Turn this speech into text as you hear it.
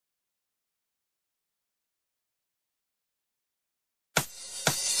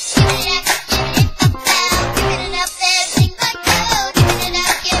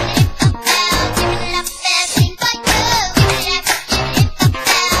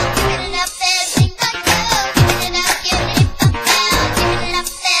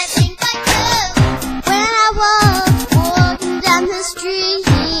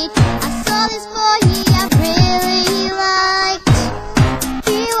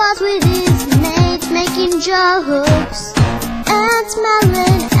was with his mates, making jokes and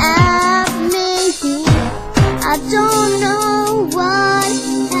smiling at me. I don't know what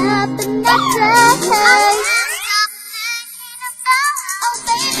happened that day.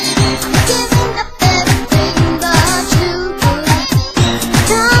 I'm giving up everything but you.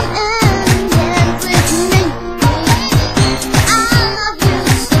 Come and dance with me. I love you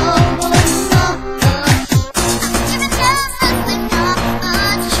so much. I'm giving everything up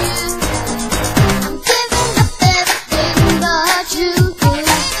but you. I'm giving up everything but you.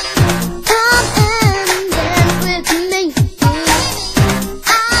 Come and dance with me.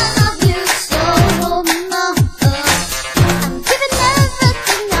 I love you so much. I'm giving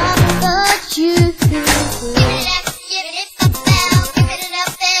everything up but you. Give it up, give it up, now. Give it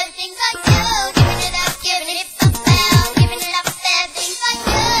up, everything but you. Give it up, give it up, now. Give it up, everything but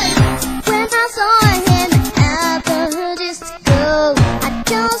you. When I saw him at the disco, I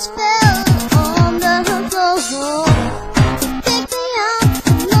just felt